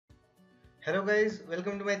Hello guys,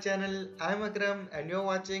 welcome to my channel. I'm Akram and you're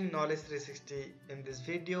watching Knowledge 360. In this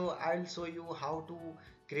video, I'll show you how to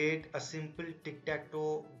create a simple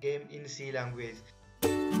tic-tac-toe game in C language.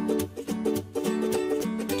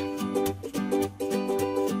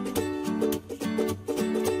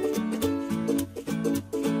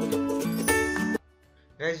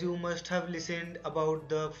 Guys, you must have listened about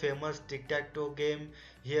the famous TicTacToe game.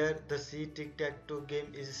 Here, the C TicTacToe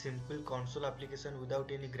game is a simple console application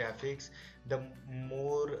without any graphics. The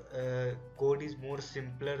more code is more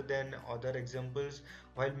simpler than other examples.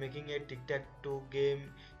 While making a tic-tac-toe game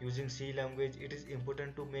using C language, it is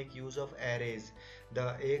important to make use of arrays.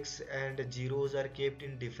 The X and zeros are kept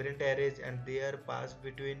in different arrays and they are passed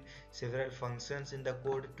between several functions in the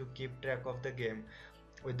code to keep track of the game.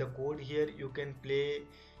 With the code here, you can play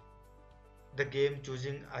the game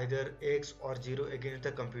choosing either X or 0 against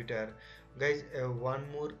the computer. Guys, one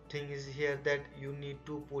more thing is here that you need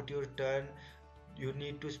to put your turn. You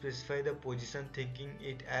need to specify the position, thinking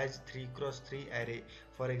it as 3x3 array.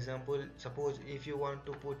 For example, suppose if you want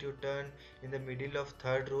to put your turn in the middle of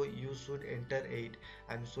third row, you should enter 8.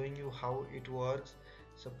 I'm showing you how it works.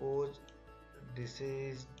 Suppose this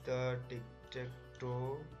is the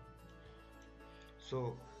tic-tac-toe.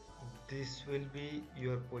 So this will be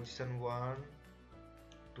your position 1,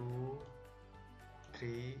 2,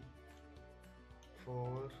 3,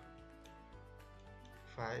 4,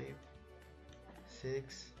 5,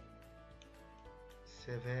 6,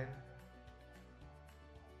 7,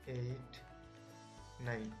 8,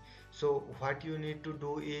 9. So what you need to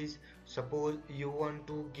do is, suppose you want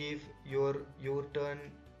to give your turn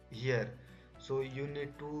here, so you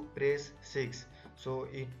need to press 6, so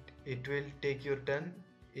it will take your turn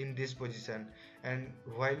in this position. And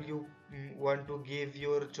while you want to give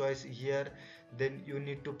your choice here, then you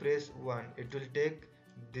need to press 1, it will take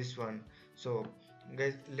this one. So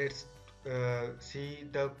guys, let's see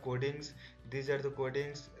the codings. These are the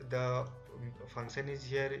codings. The function is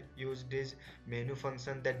here used is menu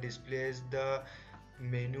function that displays the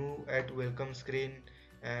menu at welcome screen,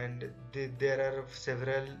 and there are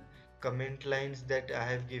several comment lines that I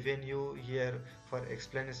have given you here for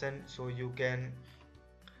explanation, so you can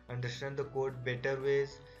understand the code better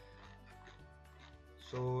ways.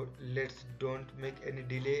 So let's don't make any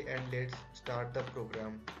delay and let's start the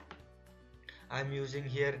program. I'm using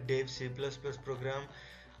here dev C++ program.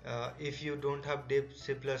 If you don't have dev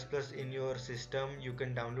C++ in your system, you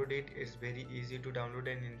can download it. It's very easy to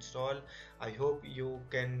download and install. I hope you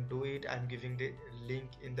can do it. I'm giving the link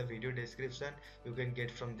in the video description. You can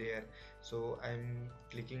get from there. So I'm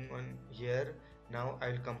clicking on here. Now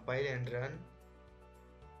I'll compile and run.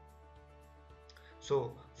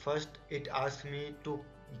 So first it asks me to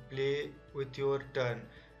play with your turn.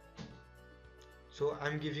 So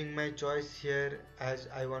I'm giving my choice here as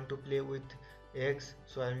I want to play with X,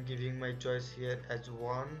 so I'm giving my choice here as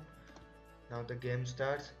 1. Now the game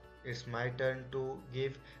starts. It's my turn to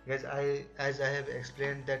give. Guys, as I have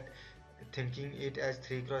explained that thinking it as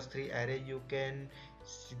 3x3 array, you can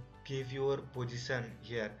give your position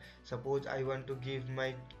here. Suppose I want to give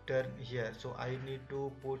my turn here, so I need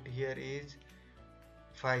to put here is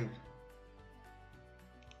 5.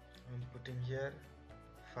 I'm putting here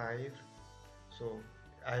 5. So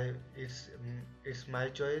it's my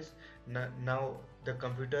choice. Now the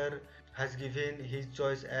computer has given his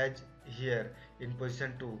choice as here in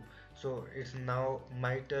position 2, so it's now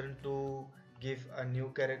my turn to give a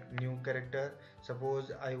new character.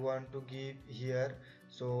 Suppose I want to give here,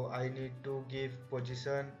 so I need to give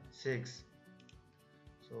position 6,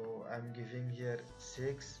 so I'm giving here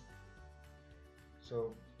 6.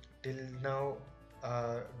 So till now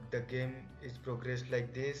the game is progressed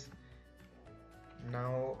like this.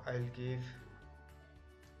 Now I'll give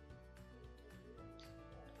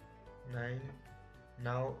 9.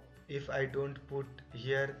 Now if I don't put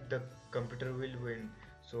here, the computer will win,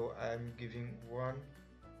 so I am giving 1.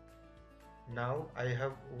 Now I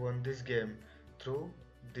have won this game through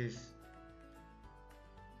this.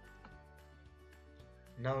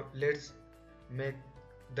 Now let's make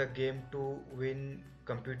the game to win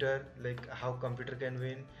computer, like how computer can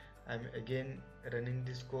win. I'm again running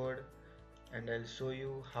this code and I'll show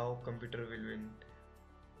you how computer will win.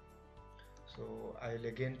 So I'll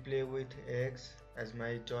again play with X as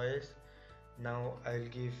my choice. Now I'll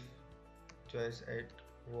give choice at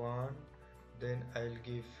 1, then I'll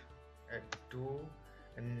give at 2,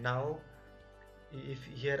 and now if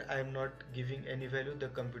here I am not giving any value, the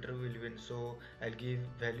computer will win. So I'll give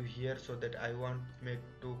value here so that I want make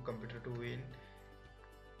to computer to win.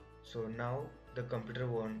 So now the computer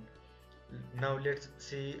won. Now let's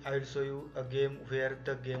see, I will show you a game where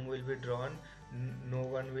the game will be drawn, no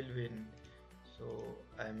one will win. So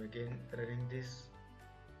I'm again running this.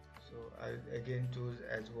 So I again choose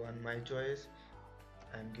as one my choice.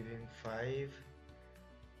 I'm giving 5.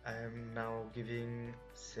 I am now giving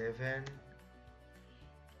 7.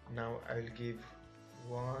 Now I'll give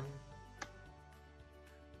 1,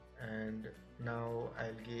 and now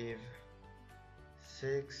I'll give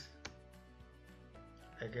 6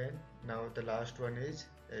 again. Now the last one is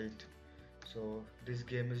 8. So this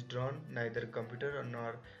game is drawn, neither computer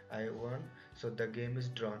nor I won, so the game is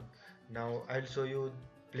drawn. Now I'll show you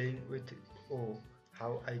playing with O,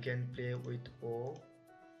 how I can play with O.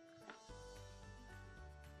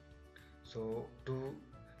 So to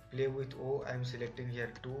play with O, I'm selecting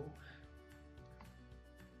here 2.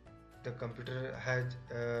 The computer has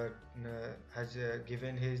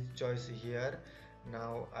given his choice here.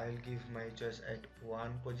 Now I'll give my choice at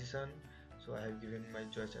 1 position. So I have given my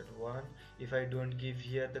choice at 1. If I don't give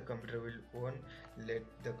here, the computer will win. Let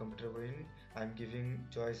the computer win. I'm giving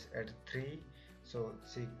choice at 3. So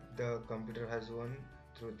see, the computer has won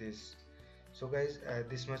through this. So guys,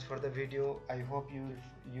 this much for the video. I hope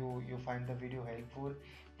you find the video helpful.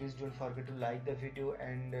 Please don't forget to like the video,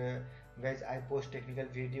 and guys, I post technical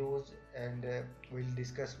videos, and we'll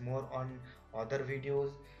discuss more on other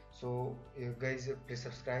videos. So guys, please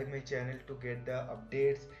subscribe my channel to get the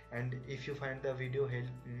updates, and if you find the video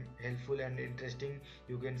helpful and interesting,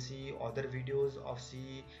 you can see other videos of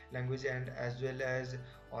C language and as well as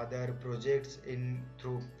other projects in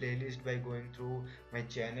through playlist by going through my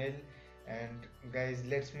channel. And guys,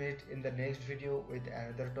 let's meet in the next video with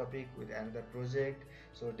another topic, with another project.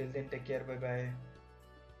 So till then, take care, bye bye.